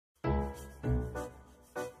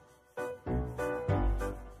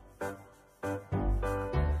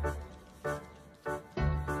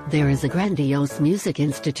There is a grandiose music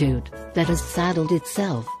institute that has saddled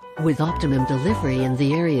itself with optimum delivery in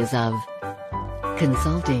the areas of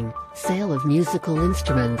consulting, sale of musical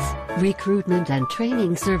instruments, recruitment and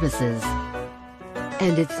training services.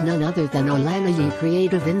 And it's none other than OLANIYI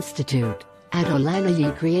Creative Institute. At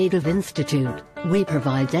OLANIYI Creative Institute, we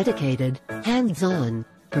provide dedicated, hands-on,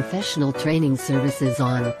 professional training services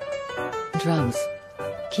on drums,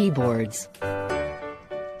 keyboards,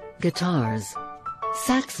 guitars,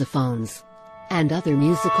 saxophones, and other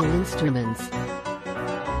musical instruments.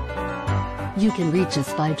 You can reach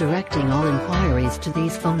us by directing all inquiries to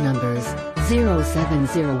these phone numbers,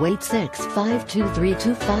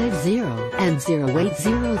 07086523250 and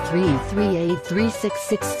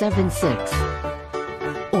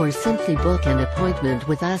 080338366676. Or simply book an appointment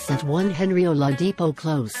with us at 1 Henry Oladipo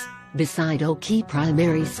Close, beside Oki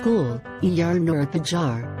Primary School,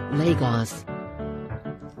 Iyarnurapajar, Lagos.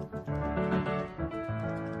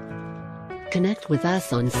 Connect with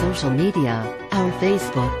us on social media. Our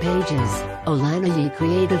Facebook page is OLANIYI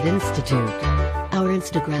Creative Institute. Our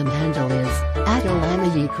Instagram handle is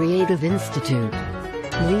 @OLANIYI Creative Institute.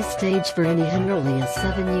 Please stage for any Henry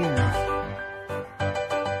 7 years.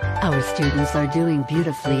 Our students are doing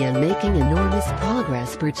beautifully and making enormous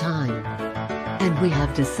progress per time. And we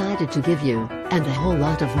have decided to give you, and a whole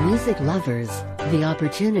lot of music lovers, the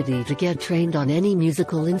opportunity to get trained on any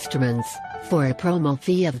musical instruments, for a promo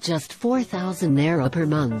fee of just 4,000 naira per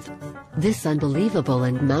month. This unbelievable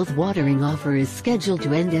and mouth-watering offer is scheduled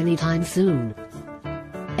to end anytime soon.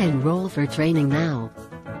 Enroll for training now.